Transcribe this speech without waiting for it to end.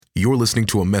You're listening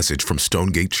to a message from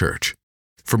Stonegate Church.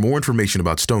 For more information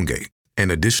about Stonegate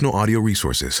and additional audio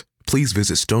resources, please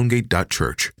visit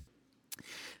stonegate.church.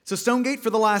 So Stonegate,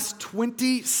 for the last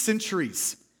 20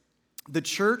 centuries, the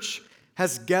church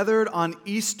has gathered on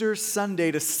Easter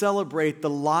Sunday to celebrate the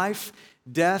life,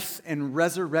 death, and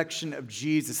resurrection of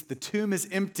Jesus. The tomb is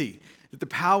empty, that the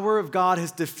power of God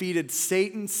has defeated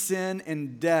Satan, sin,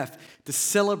 and death, to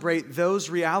celebrate those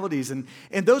realities. And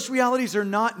those realities are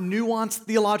not nuanced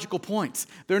theological points.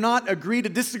 They're not agree to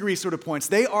disagree sort of points.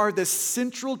 They are the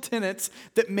central tenets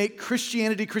that make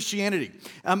Christianity Christianity.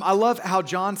 I love how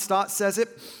John Stott says it.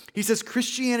 He says,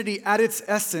 Christianity at its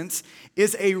essence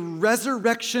is a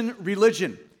resurrection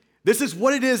religion. This is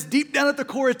what it is deep down at the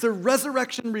core. It's a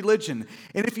resurrection religion.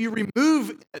 And if you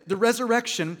remove the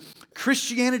resurrection,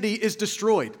 Christianity is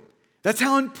destroyed. That's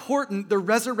how important the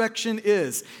resurrection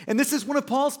is. And this is one of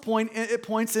Paul's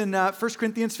points in 1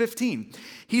 Corinthians 15.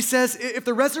 He says, if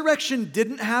the resurrection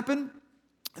didn't happen,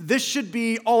 this should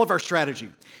be all of our strategy.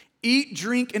 Eat,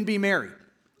 drink, and be merry.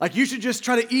 Like you should just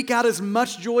try to eke out as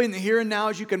much joy in the here and now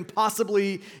as you can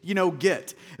possibly,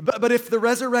 get. But if the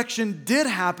resurrection did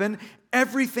happen,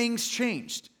 everything's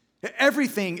changed.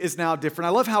 Everything is now different. I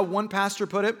love how one pastor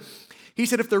put it. He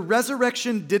said, if the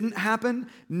resurrection didn't happen,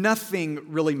 nothing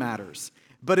really matters.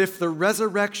 But if the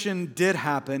resurrection did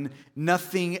happen,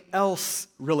 nothing else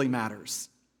really matters.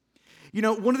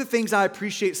 One of the things I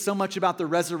appreciate so much about the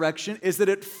resurrection is that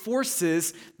it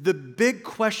forces the big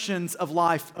questions of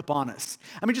life upon us.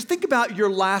 I mean, just think about your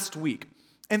last week.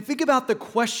 And think about the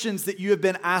questions that you have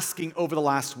been asking over the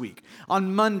last week.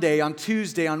 On Monday, on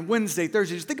Tuesday, on Wednesday,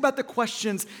 Thursday. Just think about the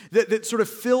questions that sort of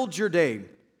filled your day.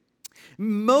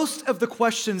 Most of the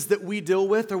questions that we deal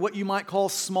with are what you might call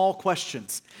small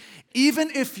questions.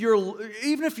 Even if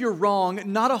you're wrong,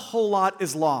 not a whole lot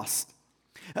is lost.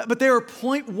 But there are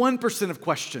 0.1% of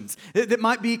questions that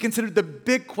might be considered the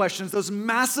big questions, those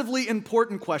massively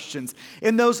important questions.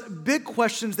 And those big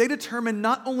questions, they determine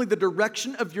not only the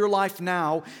direction of your life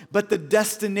now, but the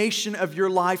destination of your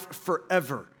life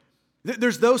forever.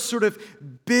 There's those sort of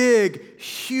big,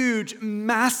 huge,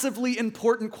 massively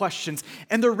important questions.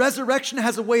 And the resurrection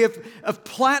has a way of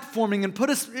platforming and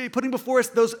putting before us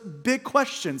those big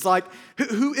questions like,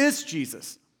 who is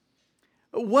Jesus?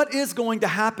 What is going to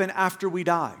happen after we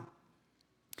die?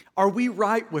 Are we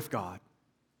right with God?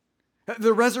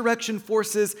 The resurrection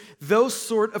forces those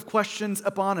sort of questions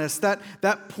upon us, that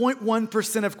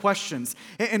 0.1% of questions.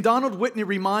 And Donald Whitney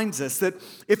reminds us that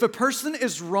if a person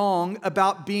is wrong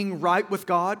about being right with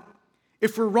God,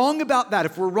 if we're wrong about that,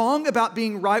 if we're wrong about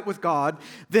being right with God,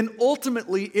 then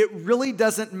ultimately it really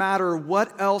doesn't matter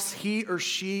what else he or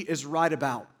she is right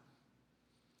about.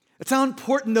 That's how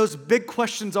important those big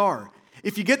questions are.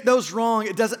 If you get those wrong,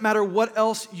 it doesn't matter what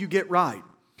else you get right.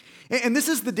 And this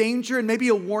is the danger and maybe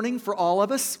a warning for all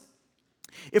of us.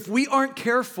 If we aren't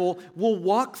careful, we'll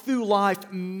walk through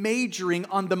life majoring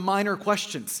on the minor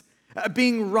questions,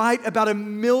 being right about a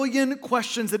million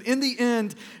questions that in the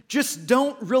end just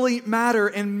don't really matter,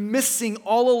 and missing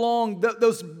all along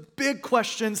those big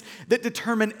questions that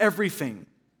determine everything.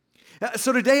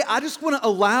 So today, I just want to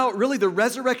allow really the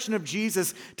resurrection of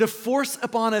Jesus to force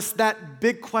upon us that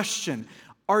big question.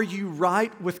 Are you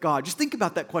right with God? Just think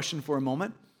about that question for a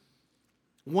moment.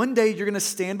 One day, you're going to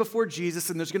stand before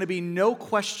Jesus, and there's going to be no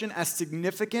question as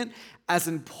significant, as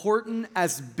important,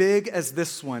 as big as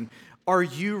this one. Are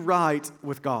you right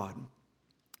with God?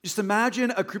 Just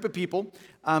imagine a group of people,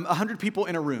 100 people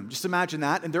in a room. Just imagine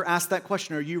that, and they're asked that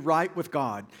question, are you right with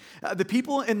God? The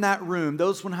people in that room,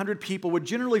 those 100 people, would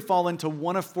generally fall into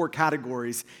one of four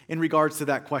categories in regards to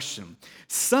that question.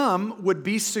 Some would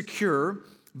be secure,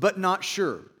 but not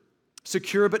sure.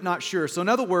 Secure, but not sure. So in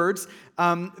other words,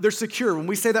 they're secure. When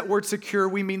we say that word secure,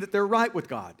 we mean that they're right with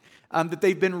God. That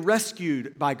they've been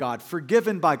rescued by God,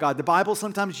 forgiven by God. The Bible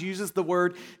sometimes uses the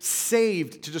word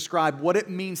saved to describe what it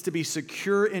means to be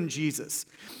secure in Jesus.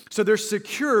 So they're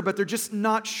secure, but they're just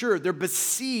not sure. They're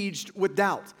besieged with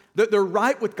doubt. They're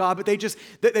right with God, but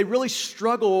they really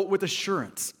struggle with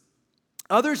assurance.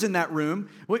 Others in that room,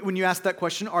 when you ask that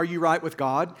question, are you right with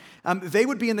God? They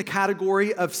would be in the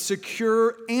category of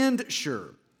secure and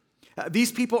sure.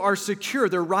 These people are secure.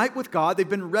 They're right with God. They've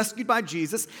been rescued by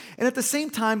Jesus. And at the same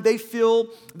time, they feel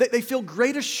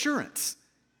great assurance.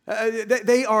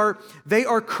 They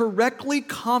are correctly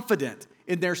confident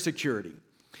in their security.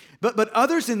 But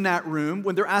others in that room,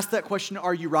 when they're asked that question,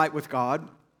 are you right with God?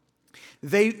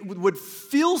 They would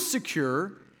feel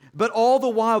secure, but all the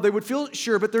while they would feel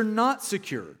sure, but they're not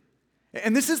secure.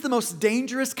 And this is the most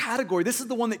dangerous category. This is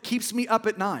the one that keeps me up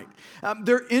at night.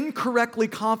 They're incorrectly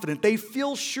confident. They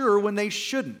feel sure when they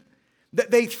shouldn't.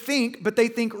 That they think, but they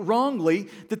think wrongly,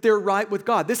 that they're right with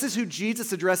God. This is who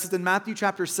Jesus addresses in Matthew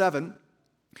chapter 7,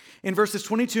 in verses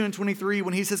 22 and 23,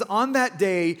 when he says, "On that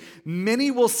day,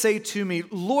 many will say to me,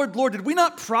 'Lord, Lord, did we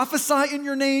not prophesy in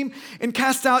your name and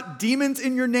cast out demons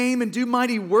in your name and do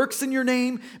mighty works in your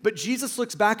name?' But Jesus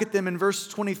looks back at them in verse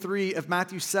 23 of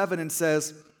Matthew 7 and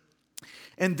says,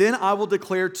 'And then I will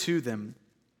declare to them,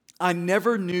 I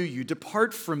never knew you.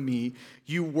 Depart from me,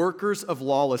 you workers of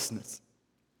lawlessness.'"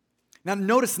 Now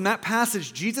notice in that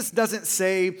passage, Jesus doesn't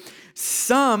say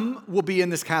some will be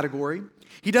in this category.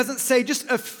 He doesn't say just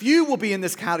a few will be in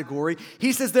this category.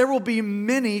 He says there will be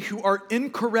many who are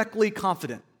incorrectly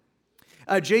confident.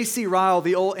 J.C. Ryle,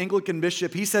 the old Anglican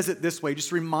bishop, he says it this way,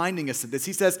 just reminding us of this.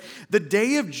 He says, "The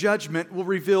day of judgment will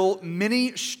reveal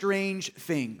many strange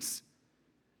things."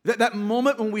 That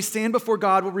moment when we stand before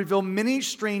God will reveal many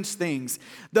strange things.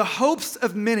 The hopes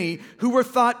of many who were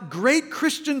thought great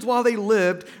Christians while they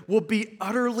lived will be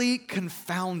utterly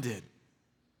confounded.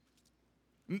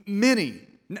 Many,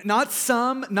 not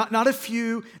some, not a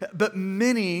few, but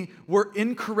many were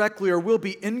incorrectly or will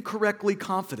be incorrectly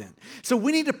confident. So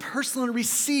we need to personally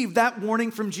receive that warning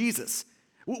from Jesus.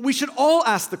 We should all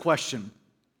ask the question,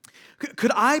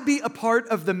 could I be a part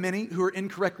of the many who are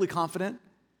incorrectly confident?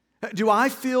 Do I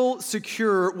feel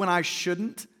secure when I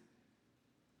shouldn't?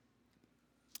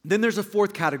 Then there's a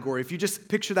fourth category. If you just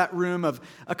picture that room of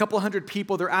a couple hundred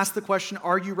people, they're asked the question,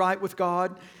 are you right with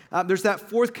God? There's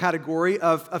that fourth category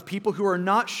of people who are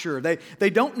not sure. They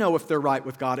don't know if they're right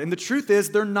with God. And the truth is,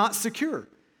 they're not secure.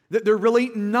 They're really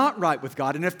not right with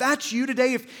God. And if that's you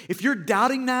today, if you're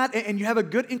doubting that and you have a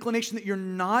good inclination that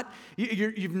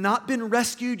you've not been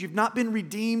rescued, you've not been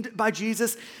redeemed by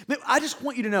Jesus, I just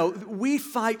want you to know, we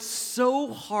fight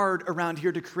so hard around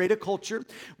here to create a culture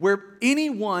where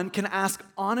anyone can ask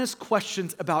honest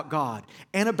questions about God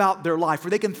and about their life,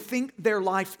 where they can think their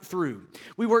life through.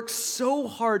 We work so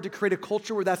hard to create a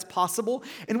culture where that's possible,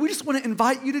 and we just want to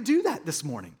invite you to do that this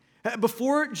morning.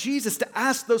 Before Jesus, to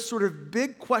ask those sort of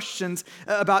big questions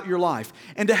about your life.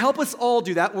 And to help us all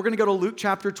do that, we're going to go to Luke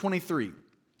chapter 23.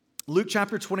 Luke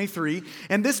chapter 23,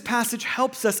 and this passage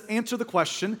helps us answer the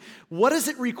question, what does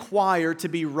it require to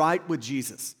be right with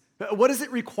Jesus? What does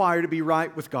it require to be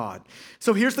right with God?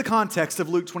 So here's the context of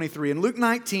Luke 23. In Luke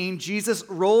 19, Jesus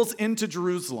rolls into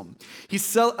Jerusalem.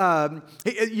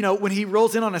 When he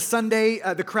rolls in on a Sunday,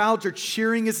 the crowds are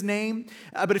cheering his name.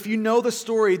 But if you know the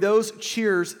story, those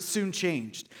cheers soon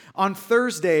changed. On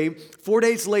Thursday, 4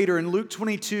 days later, in Luke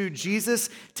 22,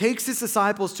 Jesus takes his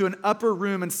disciples to an upper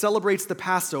room and celebrates the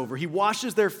Passover. He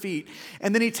washes their feet,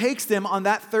 and then he takes them on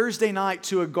that Thursday night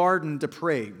to a garden to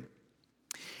pray.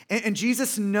 And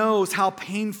Jesus knows how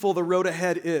painful the road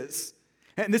ahead is.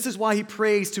 And this is why he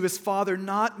prays to his Father,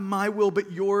 "Not my will, but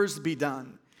yours be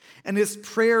done." And his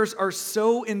prayers are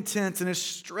so intense and his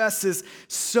stress is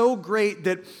so great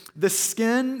that the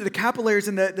skin, the capillaries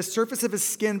and the surface of his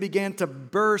skin began to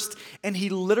burst, and he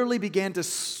literally began to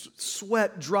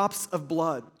sweat drops of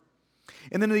blood.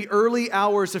 And then in the early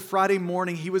hours of Friday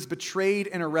morning, he was betrayed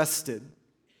and arrested.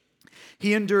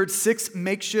 He endured 6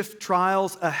 makeshift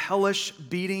trials, a hellish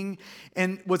beating,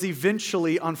 and was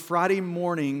eventually, on Friday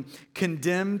morning,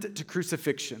 condemned to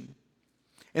crucifixion.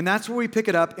 And that's where we pick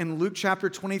it up in Luke chapter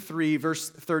 23, verse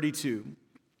 32.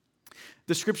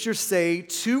 The scriptures say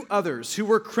 2 others who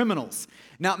were criminals.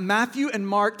 Now, Matthew and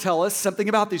Mark tell us something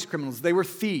about these criminals. They were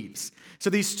thieves.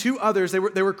 So these 2 others, they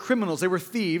were criminals, they were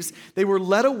thieves. They were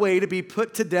led away to be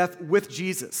put to death with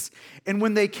Jesus. And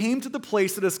when they came to the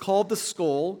place that is called the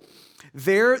Skull,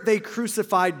 there they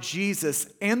crucified Jesus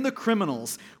and the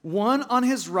criminals, one on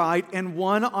his right and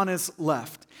one on his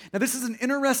left. Now this is an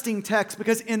interesting text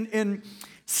because in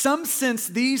some sense,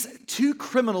 these 2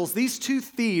 criminals, these 2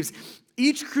 thieves,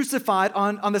 each crucified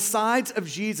on the sides of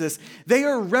Jesus, they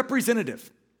are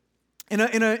representative. In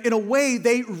a way,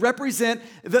 they represent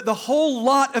the whole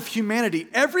lot of humanity.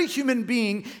 Every human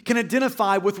being can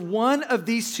identify with one of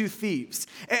these 2 thieves.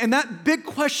 And that big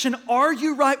question, are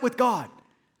you right with God?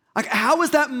 Like, how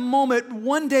is that moment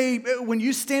one day when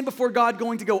you stand before God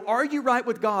going to go, are you right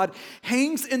with God,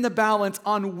 hangs in the balance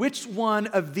on which one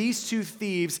of these 2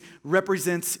 thieves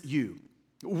represents you.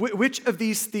 Which of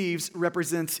these thieves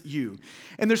represents you?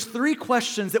 And there's 3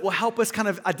 questions that will help us kind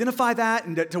of identify that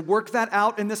and to work that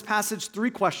out in this passage. 3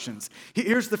 questions.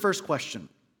 Here's the first question.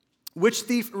 Which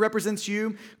thief represents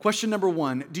you? Question number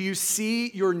 1, do you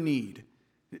see your need?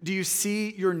 Do you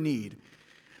see your need?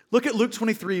 Look at Luke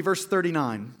 23, verse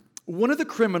 39. One of the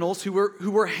criminals who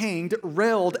were hanged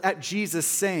railed at Jesus,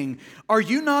 saying, "Are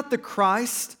you not the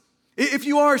Christ? If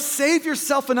you are, save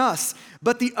yourself and us."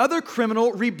 But the other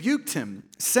criminal rebuked him,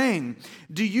 saying,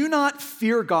 "Do you not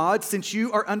fear God, since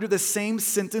you are under the same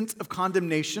sentence of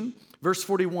condemnation?" Verse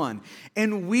 41,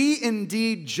 "And we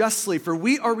indeed justly, for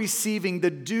we are receiving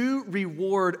the due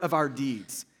reward of our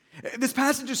deeds." This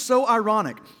passage is so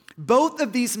ironic. Both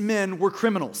of these men were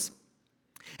criminals.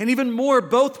 And even more,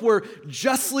 both were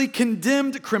justly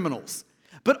condemned criminals.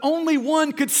 But only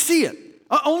one could see it.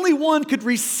 Only one could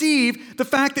receive the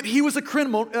fact that he was a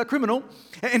criminal,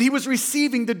 and he was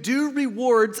receiving the due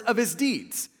rewards of his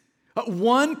deeds.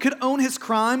 One could own his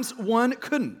crimes, one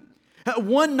couldn't.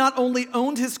 One not only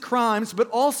owned his crimes, but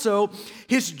also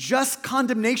his just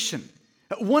condemnation.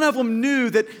 One of them knew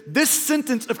that this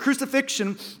sentence of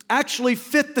crucifixion actually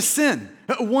fit the sin.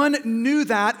 One knew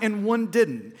that and one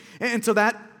didn't. And so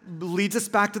that leads us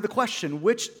back to the question,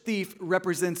 which thief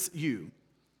represents you?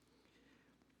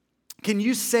 Can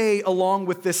you say along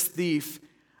with this thief,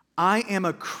 "I am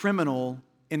a criminal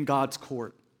in God's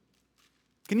court"?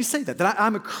 Can you say that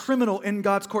I'm a criminal in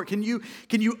God's court? Can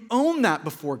you own that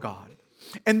before God?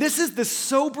 And this is the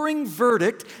sobering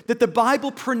verdict that the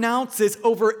Bible pronounces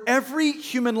over every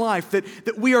human life,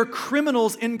 that we are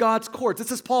criminals in God's courts.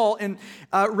 This is Paul in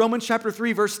Romans chapter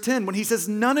 3, verse 10, when he says,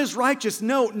 "None is righteous,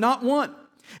 no, not one."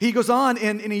 He goes on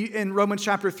in Romans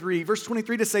chapter 3, verse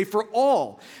 23 to say, "For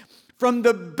all, from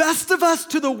the best of us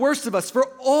to the worst of us, for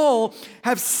all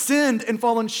have sinned and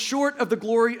fallen short of the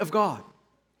glory of God."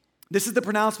 This is the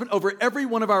pronouncement over every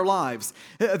one of our lives,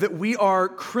 that we are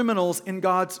criminals in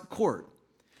God's court.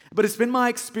 But it's been my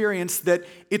experience that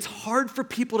it's hard for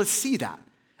people to see that,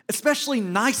 especially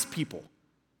nice people,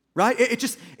 right?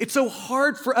 It's so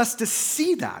hard for us to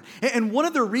see that. And one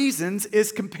of the reasons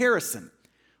is comparison.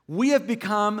 We have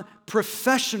become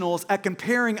professionals at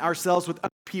comparing ourselves with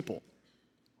other people.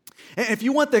 And if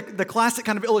you want the classic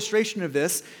kind of illustration of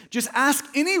this, just ask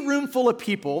any room full of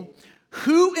people,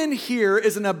 who in here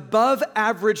is an above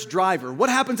average driver? What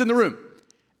happens in the room?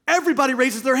 Everybody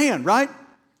raises their hand, right?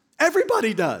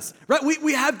 Everybody does, right?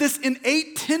 We have this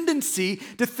innate tendency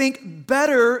to think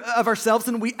better of ourselves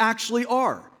than we actually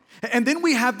are. And then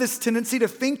we have this tendency to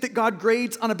think that God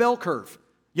grades on a bell curve,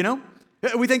 you know?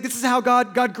 We think this is how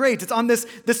God grades. It's on this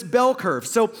bell curve.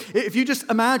 So if you just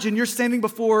imagine you're standing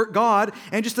before God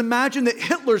and just imagine that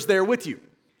Hitler's there with you.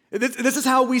 This is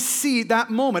how we see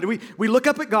that moment. We look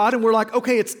up at God and we're like,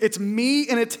 okay, it's me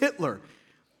and it's Hitler.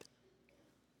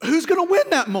 Who's going to win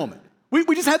that moment?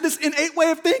 We just had this innate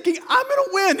way of thinking, I'm going to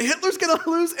win. Hitler's going to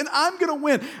lose and I'm going to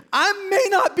win. I may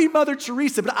not be Mother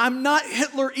Teresa, but I'm not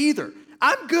Hitler either.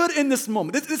 I'm good in this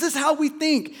moment. This is how we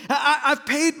think. I've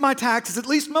paid my taxes, at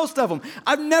least most of them.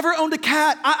 I've never owned a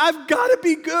cat. I've got to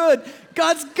be good.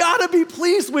 God's got to be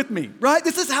pleased with me, right?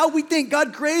 This is how we think.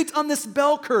 God grades on this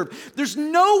bell curve. There's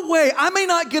no way, I may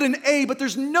not get an A, but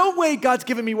there's no way God's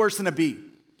giving me worse than a B.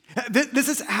 This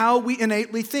is how we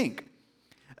innately think.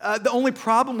 The only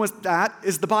problem with that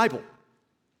is the Bible.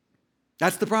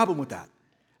 That's the problem with that.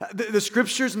 The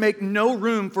scriptures make no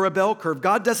room for a bell curve.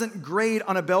 God doesn't grade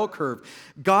on a bell curve.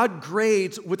 God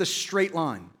grades with a straight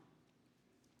line.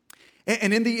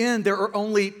 And in the end, there are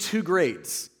only two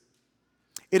grades.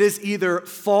 It is either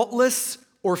faultless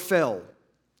or fail.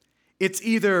 It's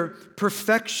either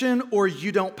perfection or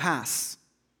you don't pass.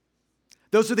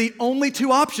 Those are the only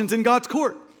two options in God's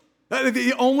court.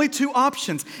 The only two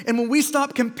options. And when we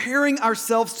stop comparing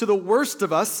ourselves to the worst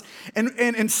of us, and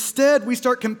instead we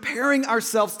start comparing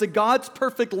ourselves to God's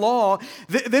perfect law,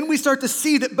 then we start to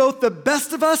see that both the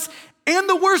best of us and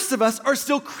the worst of us are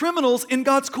still criminals in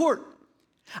God's court.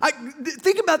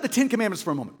 Think about the Ten Commandments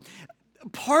for a moment.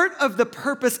 Part of the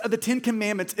purpose of the Ten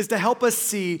Commandments is to help us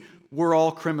see we're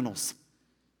all criminals.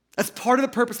 That's part of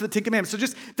the purpose of the Ten Commandments. So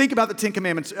just think about the Ten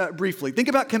Commandments briefly. Think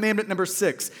about commandment number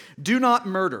 6, do not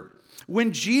murder.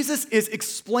 When Jesus is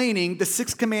explaining the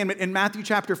 6th commandment in Matthew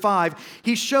chapter 5,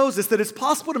 he shows us that it's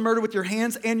possible to murder with your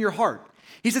hands and your heart.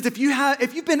 He says, if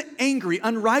you've been angry,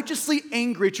 unrighteously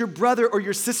angry at your brother or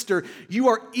your sister, you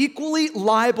are equally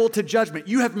liable to judgment.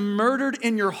 You have murdered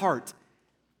in your heart.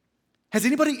 Has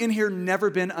anybody in here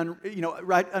never been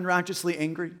unrighteously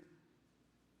angry?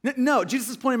 No,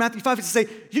 Jesus' point in Matthew 5 is to say,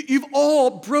 you've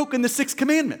all broken the 6th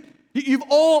commandment. You've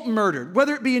all murdered,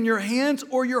 whether it be in your hands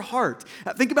or your heart.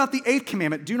 Think about the 8th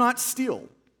commandment, do not steal.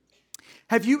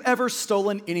 Have you ever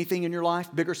stolen anything in your life,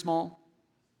 big or small?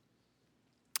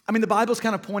 I mean, the Bible's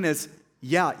kind of point is,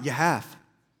 yeah, you have.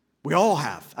 We all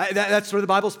have. That's sort of the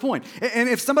Bible's point. And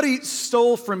if somebody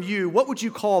stole from you, what would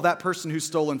you call that person who's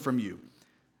stolen from you?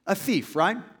 A thief,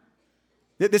 right?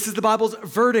 This is the Bible's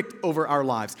verdict over our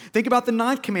lives. Think about the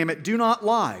 9th commandment, do not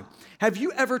lie. Have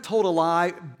you ever told a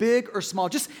lie, big or small?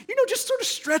 Just sort of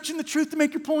stretching the truth to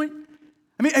make your point?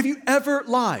 I mean, have you ever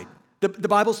lied? The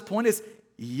Bible's point is,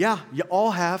 yeah, you all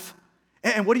have.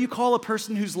 And what do you call a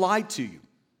person who's lied to you?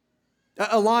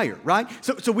 A liar, right?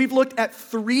 So we've looked at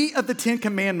 3 of the 10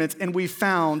 commandments, and we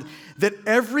found that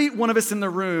every one of us in the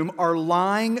room are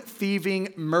lying,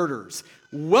 thieving murderers.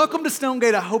 Welcome to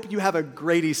Stonegate. I hope you have a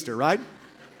great Easter, right?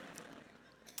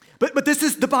 But this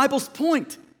is the Bible's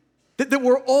point, that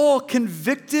we're all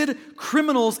convicted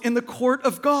criminals in the court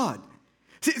of God.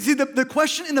 See, the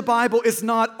question in the Bible is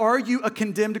not, are you a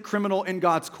condemned criminal in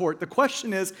God's court? The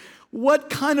question is,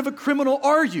 what kind of a criminal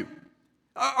are you?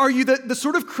 Are you the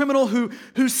sort of criminal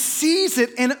who sees it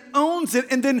and owns it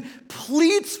and then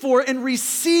pleads for and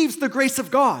receives the grace of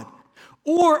God?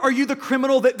 Or are you the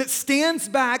criminal that stands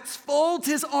back, folds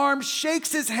his arms,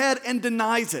 shakes his head, and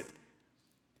denies it?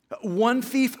 One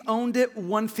thief owned it,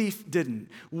 one thief didn't.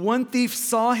 One thief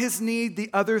saw his need, the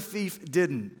other thief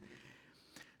didn't.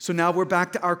 So now we're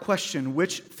back to our question.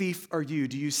 Which thief are you?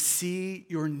 Do you see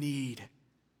your need?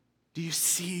 Do you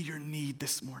see your need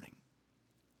this morning?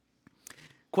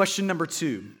 Question number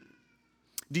 2.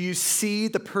 Do you see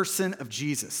the person of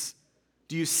Jesus?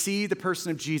 Do you see the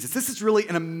person of Jesus? This is really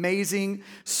an amazing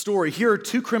story. Here are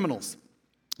 2 criminals.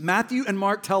 Matthew and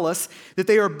Mark tell us that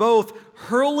they are both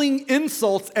hurling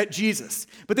insults at Jesus.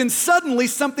 But then suddenly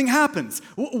something happens.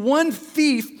 One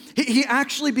thief, he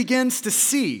actually begins to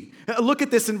see. Look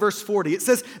at this in verse 40. It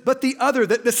says, but the other,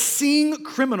 the seeing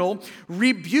criminal,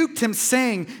 rebuked him,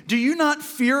 saying, do you not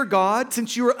fear God,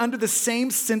 since you are under the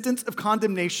same sentence of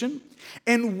condemnation?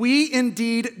 And we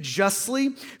indeed justly,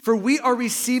 for we are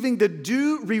receiving the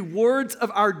due rewards of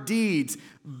our deeds.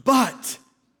 But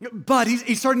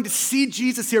he's starting to see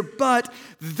Jesus here. But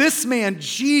this man,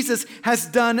 Jesus, has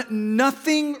done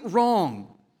nothing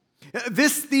wrong.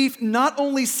 This thief not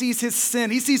only sees his sin,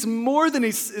 he sees more than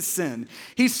his sin.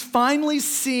 He's finally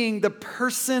seeing the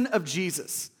person of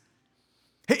Jesus.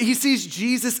 He sees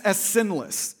Jesus as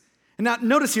sinless. And now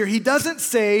notice here, he doesn't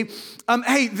say,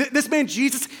 hey, this man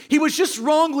Jesus, he was just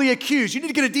wrongly accused. You need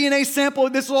to get a DNA sample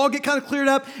and this will all get kind of cleared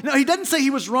up. No, he doesn't say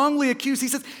he was wrongly accused. He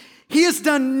says, he has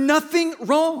done nothing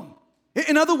wrong.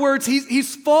 In other words,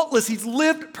 he's faultless. He's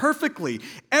lived perfectly.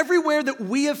 Everywhere that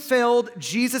we have failed,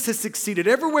 Jesus has succeeded.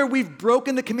 Everywhere we've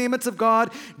broken the commandments of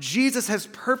God, Jesus has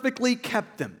perfectly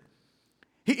kept them.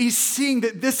 He's seeing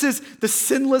that this is the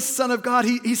sinless Son of God.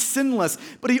 He's sinless.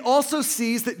 But he also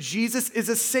sees that Jesus is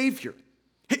a Savior.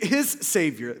 His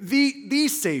Savior, the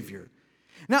Savior.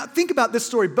 Now, think about this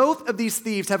story. Both of these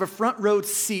thieves have a front row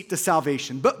seat to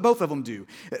salvation. Both of them do.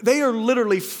 They are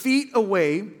literally feet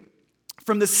away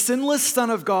from the sinless Son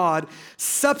of God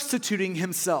substituting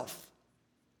himself.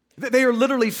 They are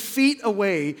literally feet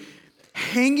away,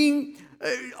 hanging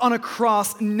on a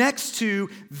cross next to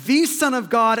the Son of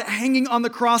God hanging on the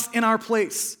cross in our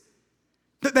place.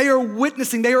 That they are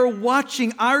witnessing, they are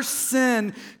watching our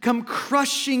sin come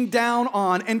crushing down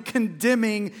on and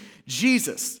condemning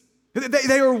Jesus.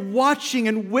 They are watching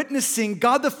and witnessing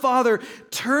God the Father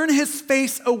turn his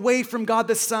face away from God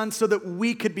the Son so that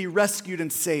we could be rescued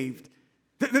and saved.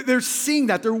 They're seeing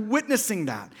that. They're witnessing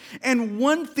that. And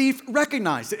one thief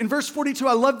recognized it. In verse 42,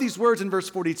 I love these words in verse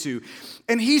 42.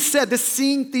 And he said, this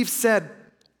seeing thief said,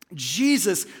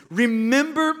 Jesus,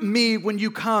 remember me when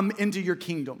you come into your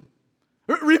kingdom.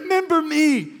 Remember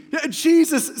me.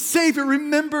 Jesus, Savior,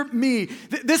 remember me.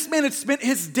 This man had spent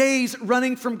his days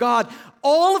running from God.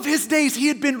 All of his days, he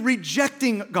had been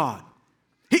rejecting God.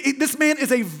 This man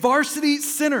is a varsity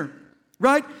sinner.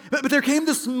 Right? But there came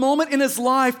this moment in his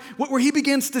life where he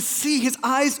begins to see his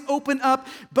eyes open up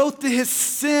both to his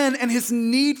sin and his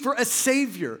need for a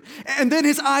Savior. And then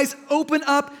his eyes open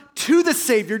up to the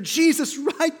Savior, Jesus,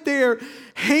 right there,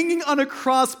 hanging on a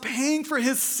cross, paying for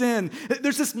his sin.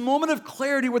 There's this moment of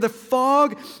clarity where the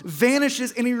fog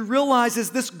vanishes and he realizes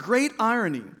this great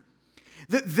irony.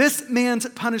 That this man's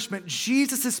punishment,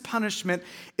 Jesus' punishment,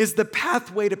 is the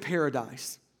pathway to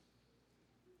paradise.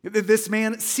 This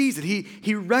man sees it.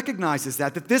 He recognizes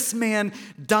that this man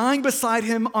dying beside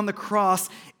him on the cross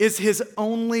is his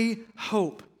only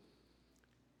hope.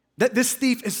 That this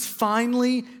thief is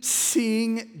finally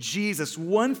seeing Jesus.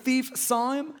 One thief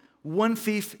saw him, one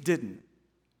thief didn't.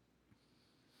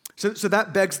 So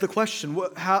that begs the question,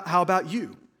 how about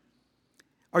you?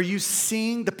 Are you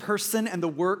seeing the person and the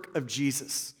work of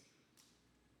Jesus?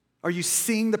 Are you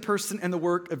seeing the person and the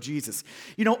work of Jesus?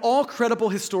 You know, all credible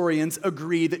historians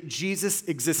agree that Jesus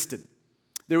existed.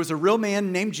 There was a real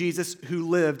man named Jesus who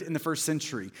lived in the first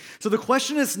century. So the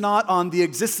question is not on the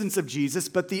existence of Jesus,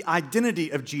 but the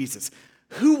identity of Jesus.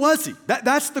 Who was he?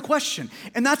 That's the question.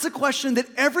 And that's a question that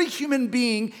every human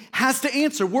being has to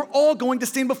answer. We're all going to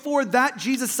stand before that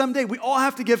Jesus someday. We all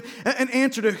have to give an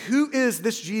answer to who is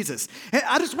this Jesus. And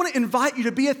I just want to invite you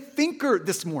to be a thinker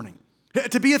this morning,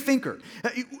 to be a thinker.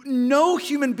 No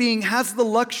human being has the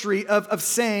luxury of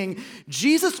saying,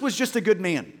 Jesus was just a good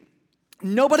man.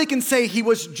 Nobody can say he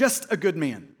was just a good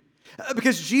man.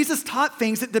 Because Jesus taught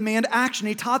things that demand action.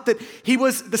 He taught that he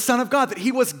was the Son of God, that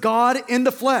he was God in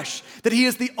the flesh, that he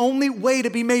is the only way to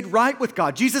be made right with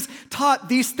God. Jesus taught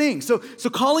these things. So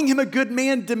calling him a good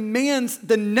man demands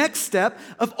the next step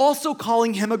of also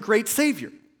calling him a great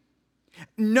Savior.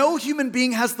 No human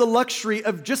being has the luxury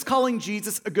of just calling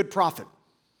Jesus a good prophet.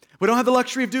 We don't have the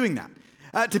luxury of doing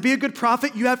that. To be a good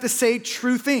prophet, you have to say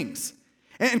true things.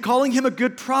 And calling him a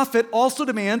good prophet also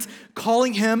demands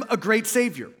calling him a great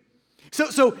Savior.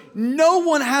 So no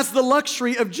one has the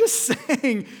luxury of just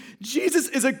saying Jesus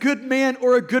is a good man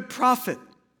or a good prophet.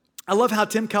 I love how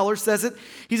Tim Keller says it.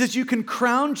 He says, you can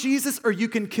crown Jesus or you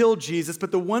can kill Jesus,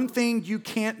 but the one thing you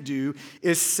can't do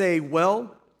is say,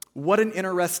 well, what an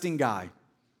interesting guy.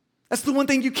 That's the one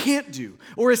thing you can't do.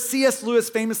 Or as C.S. Lewis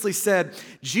famously said,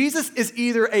 Jesus is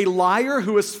either a liar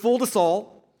who has fooled us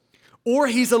all, or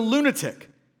he's a lunatic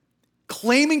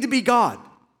claiming to be God.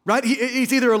 Right?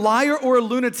 He's either a liar or a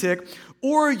lunatic,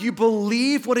 or you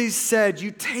believe what he said,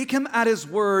 you take him at his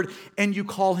word, and you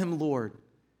call him Lord.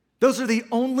 Those are the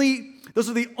only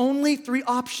three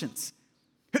options.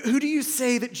 Who do you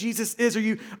say that Jesus is?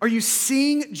 Are you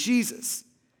seeing Jesus?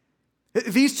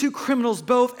 These two criminals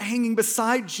both hanging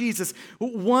beside Jesus.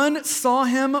 One saw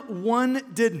him, one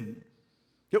didn't.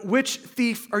 Which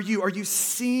thief are you? Are you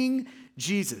seeing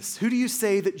Jesus? Who do you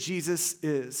say that Jesus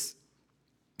is?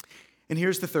 And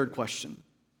here's the third question.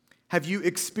 Have you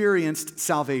experienced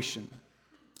salvation?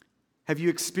 Have you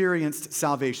experienced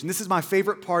salvation? This is my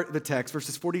favorite part of the text,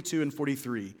 verses 42 and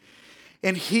 43.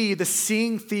 And he, the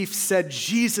seeing thief, said,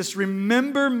 Jesus,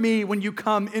 remember me when you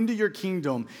come into your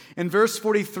kingdom. In verse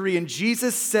 43, and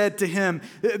Jesus said to him,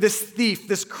 this thief,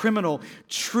 this criminal,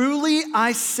 truly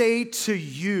I say to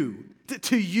you,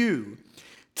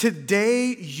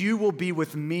 today you will be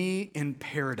with me in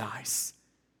paradise.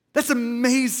 That's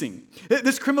amazing.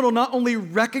 This criminal not only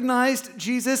recognized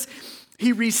Jesus,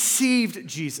 he received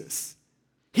Jesus.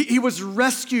 He was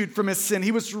rescued from his sin.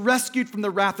 He was rescued from the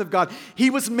wrath of God. He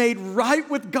was made right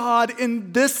with God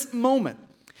in this moment.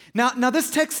 Now this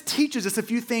text teaches us a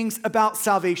few things about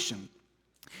salvation,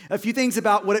 a few things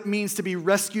about what it means to be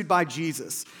rescued by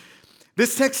Jesus.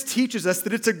 This text teaches us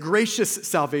that it's a gracious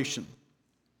salvation.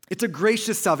 It's a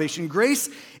gracious salvation. Grace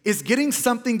is getting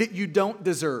something that you don't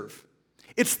deserve.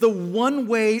 It's the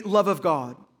one-way love of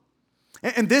God.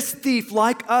 And this thief,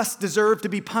 like us, deserved to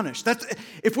be punished.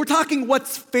 If we're talking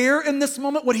what's fair in this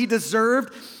moment, what he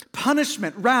deserved,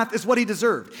 punishment, wrath is what he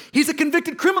deserved. He's a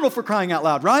convicted criminal, for crying out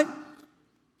loud, right?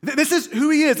 This is who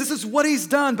he is. This is what he's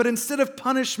done. But instead of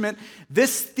punishment,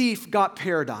 this thief got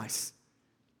paradise.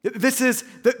 This is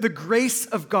the grace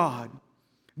of God.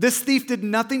 This thief did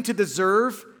nothing to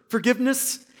deserve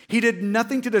forgiveness. He did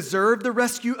nothing to deserve the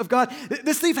rescue of God.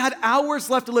 This thief had hours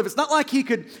left to live. It's not like he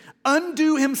could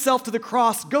undo himself to the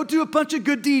cross, go do a bunch of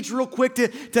good deeds real quick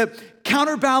to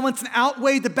counterbalance and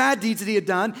outweigh the bad deeds that he had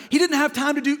done. He didn't have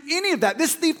time to do any of that.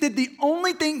 This thief did the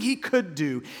only thing he could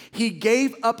do. He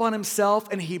gave up on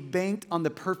himself and he banked on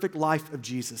the perfect life of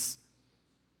Jesus.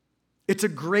 It's a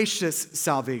gracious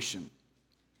salvation.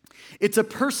 It's a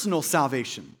personal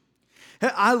salvation.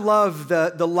 I love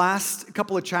the last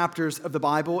couple of chapters of the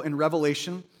Bible in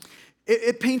Revelation.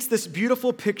 It paints this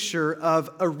beautiful picture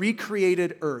of a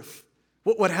recreated earth,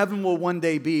 what heaven will one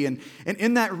day be. And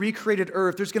in that recreated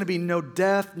earth, there's going to be no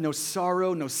death, no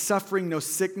sorrow, no suffering, no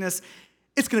sickness.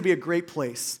 It's going to be a great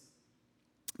place.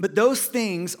 But those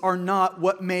things are not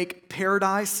what make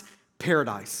paradise,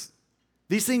 paradise.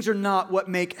 These things are not what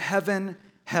make heaven,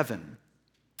 heaven.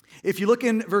 If you look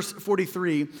in verse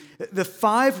 43, the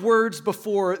 5 words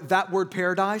before that word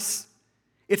paradise,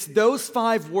 it's those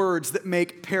 5 words that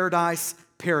make paradise,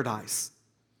 paradise.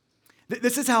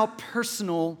 This is how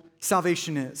personal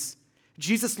salvation is.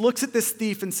 Jesus looks at this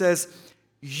thief and says,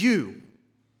 you.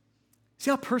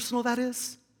 See how personal that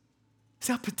is?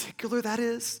 See how particular that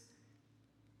is?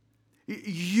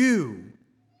 You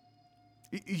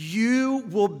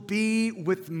will be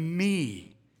with me.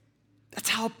 That's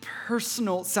how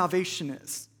personal salvation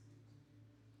is.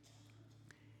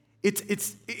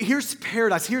 Here's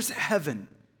paradise, here's heaven.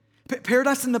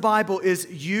 Paradise in the Bible is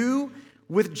you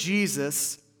with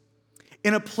Jesus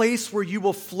in a place where you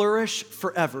will flourish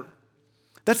forever.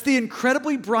 That's the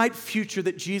incredibly bright future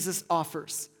that Jesus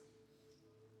offers.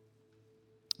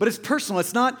 But it's personal.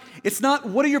 It's not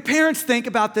what do your parents think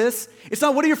about this? It's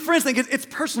not what do your friends think? It's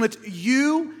personal. It's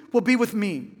you will be with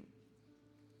me.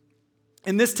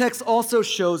 And this text also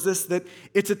shows us that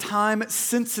it's a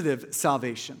time-sensitive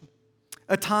salvation.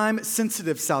 A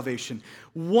time-sensitive salvation.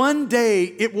 One day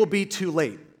it will be too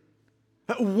late.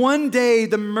 One day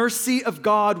the mercy of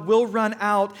God will run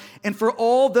out, and for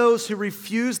all those who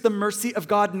refuse the mercy of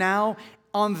God now,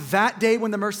 on that day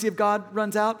when the mercy of God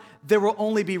runs out, there will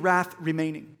only be wrath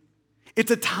remaining. It's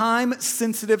a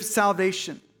time-sensitive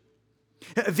salvation.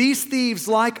 These thieves,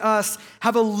 like us,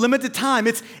 have a limited time.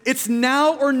 It's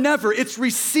now or never. It's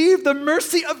receive the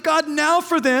mercy of God now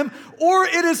for them, or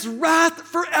it is wrath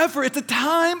forever. It's a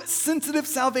time-sensitive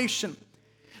salvation.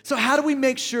 So how do we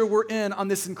make sure we're in on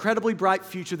this incredibly bright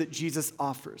future that Jesus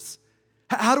offers?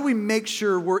 How do we make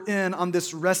sure we're in on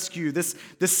this rescue, this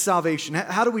salvation?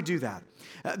 How do we do that?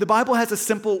 The Bible has a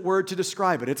simple word to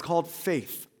describe it. It's called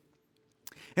faith.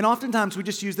 And oftentimes we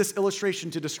just use this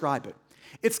illustration to describe it.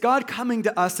 It's God coming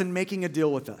to us and making a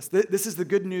deal with us. This is the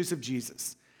good news of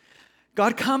Jesus.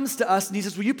 God comes to us and he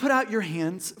says, will you put out your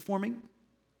hands for me?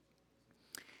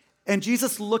 And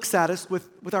Jesus looks at us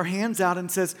with our hands out and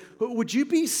says, would you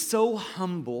be so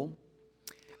humble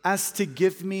as to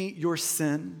give me your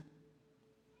sin?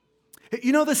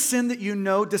 You know the sin that you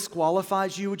know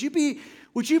disqualifies you?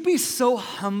 Would you be so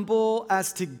humble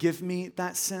as to give me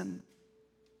that sin?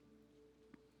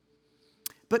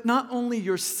 But not only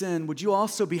your sin, would you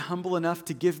also be humble enough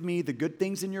to give me the good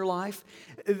things in your life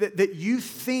that you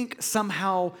think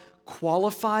somehow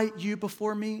qualify you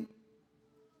before me?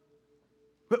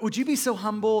 But would you be so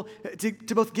humble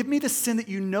to both give me the sin that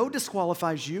you know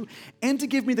disqualifies you and to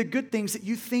give me the good things that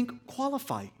you think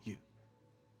qualify you?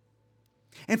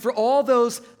 And for all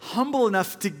those humble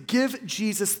enough to give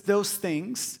Jesus those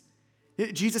things,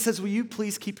 Jesus says, will you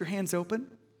please keep your hands open?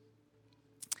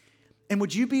 And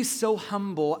would you be so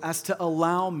humble as to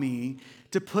allow me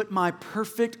to put my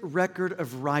perfect record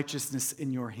of righteousness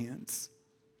in your hands?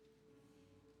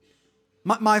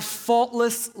 My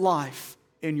faultless life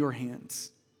in your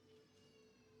hands.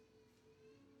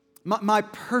 My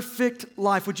perfect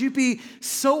life. Would you be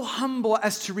so humble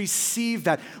as to receive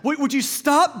that? Would you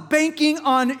stop banking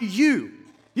on you,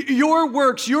 your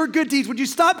works, your good deeds? Would you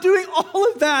stop doing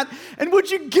all of that? And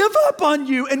would you give up on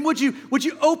you? And would you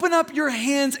open up your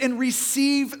hands and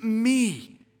receive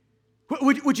me?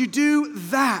 Would you do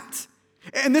that?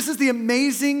 And this is the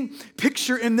amazing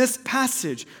picture in this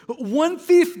passage. One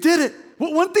thief did it.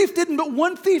 One thief didn't, but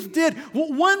one thief did.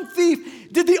 One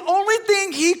thief did the only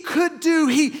thing he could do.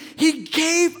 He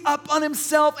gave up on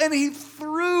himself and he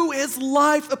threw his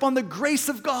life upon the grace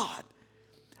of God,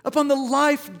 upon the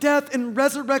life, death, and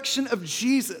resurrection of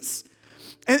Jesus.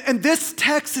 And this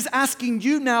text is asking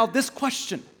you now this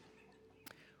question.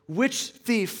 Which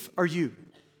thief are you?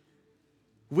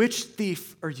 Which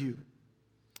thief are you?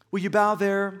 Will you bow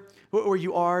there where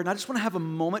you are? And I just want to have a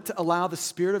moment to allow the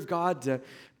Spirit of God to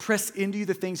press into you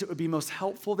the things that would be most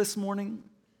helpful this morning.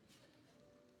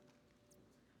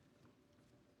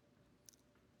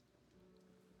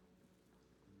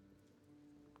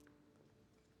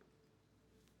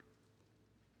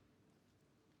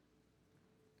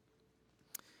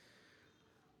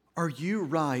 Are you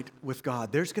right with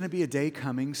God? There's going to be a day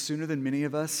coming sooner than many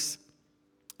of us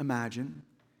imagine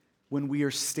when we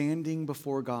are standing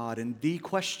before God, and the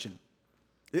question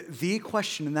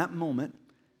in that moment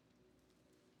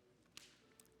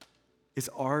is,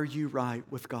 are you right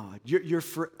with God? Your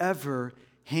forever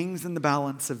hangs in the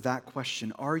balance of that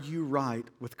question. Are you right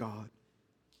with God?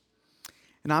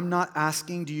 And I'm not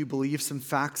asking, do you believe some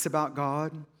facts about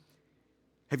God?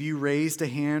 Have you raised a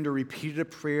hand or repeated a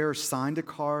prayer or signed a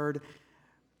card?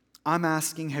 I'm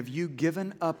asking, have you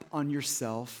given up on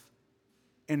yourself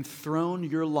and thrown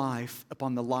your life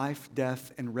upon the life,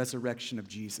 death, and resurrection of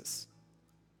Jesus?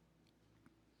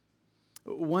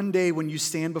 One day when you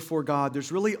stand before God,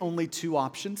 there's really only two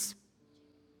options.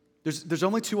 There's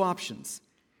only two options.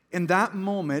 In that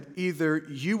moment, either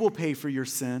you will pay for your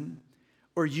sin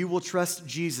or you will trust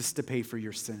Jesus to pay for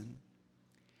your sin.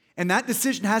 And that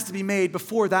decision has to be made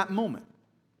before that moment.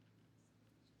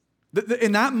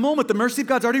 In that moment, the mercy of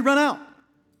God's already run out.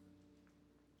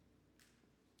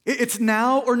 It's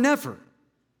now or never.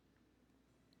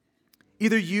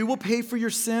 Either you will pay for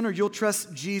your sin or you'll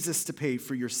trust Jesus to pay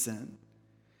for your sin.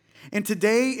 And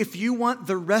today, if you want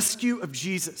the rescue of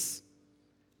Jesus,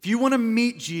 if you want to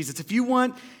meet Jesus, if you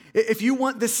want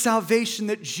this salvation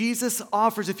that Jesus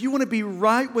offers, if you want to be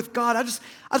right with God, I just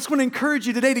want to encourage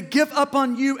you today to give up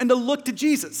on you and to look to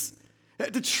Jesus,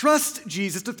 to trust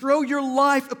Jesus, to throw your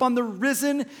life upon the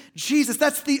risen Jesus.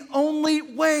 That's the only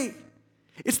way.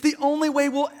 It's the only way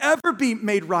we'll ever be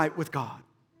made right with God.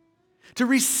 To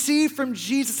receive from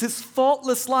Jesus his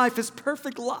faultless life, his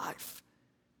perfect life.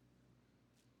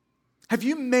 Have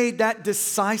you made that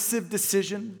decisive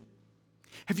decision?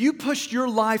 Have you pushed your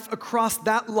life across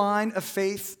that line of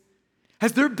faith?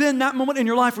 Has there been that moment in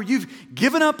your life where you've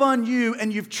given up on you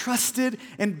and you've trusted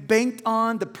and banked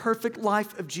on the perfect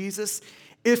life of Jesus?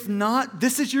 If not,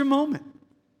 this is your moment.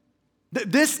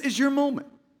 This is your moment.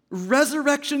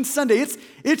 Resurrection Sunday,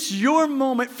 it's your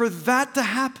moment for that to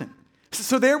happen.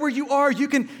 So there where you are, you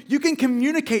can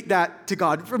communicate that to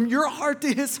God from your heart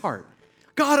to his heart.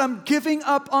 God, I'm giving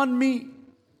up on me.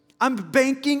 I'm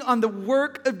banking on the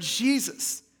work of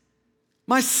Jesus,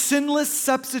 my sinless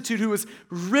substitute who was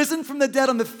risen from the dead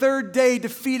on the third day,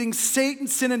 defeating Satan,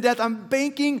 sin, and death. I'm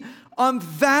banking on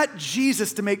that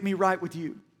Jesus to make me right with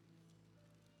you.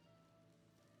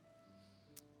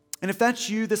 And if that's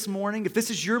you this morning, if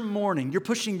this is your morning, you're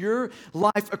pushing your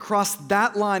life across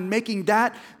that line, making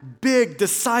that big,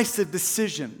 decisive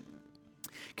decision,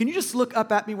 can you just look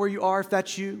up at me where you are if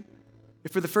that's you?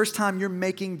 If for the first time you're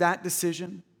making that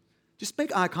decision, just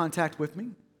make eye contact with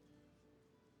me.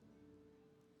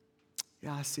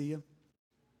 Yeah, I see you.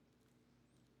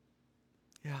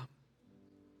 Yeah.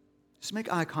 Just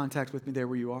make eye contact with me there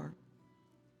where you are.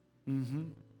 Mm-hmm.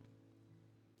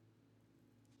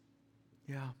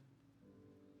 Yeah.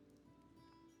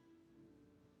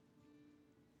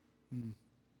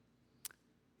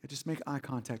 Yeah, just make eye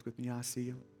contact with me. Yeah, I see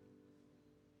you.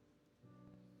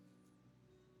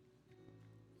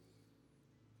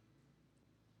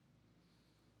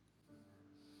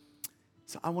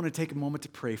 So I want to take a moment to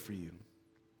pray for you.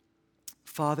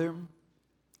 Father,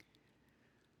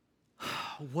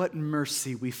 what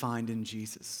mercy we find in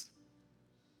Jesus.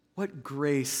 What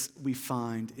grace we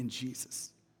find in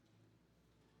Jesus.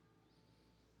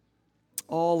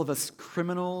 All of us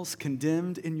criminals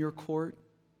condemned in your court.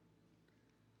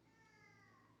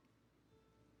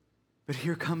 But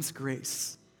here comes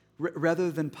grace.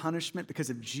 Rather than punishment, because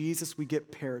of Jesus, we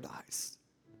get paradise.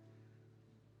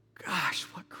 Gosh,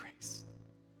 what grace.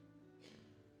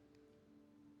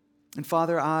 And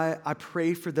Father, I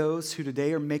pray for those who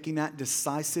today are making that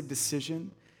decisive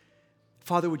decision.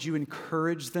 Father, would you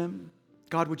encourage them?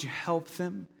 God, would you help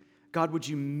them? God, would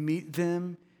you meet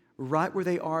them right where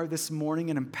they are this morning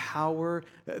and empower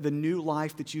the new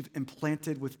life that you've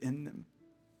implanted within them?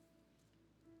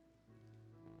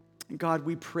 And God,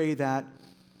 we pray that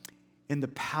in the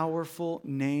powerful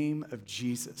name of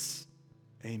Jesus.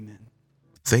 Amen.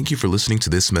 Thank you for listening to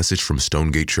this message from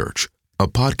Stonegate Church. A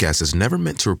podcast is never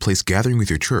meant to replace gathering with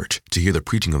your church to hear the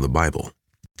preaching of the Bible.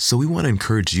 So we want to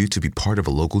encourage you to be part of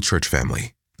a local church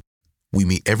family. We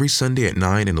meet every Sunday at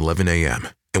 9 and 11 a.m.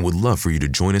 and would love for you to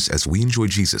join us as we enjoy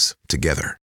Jesus together.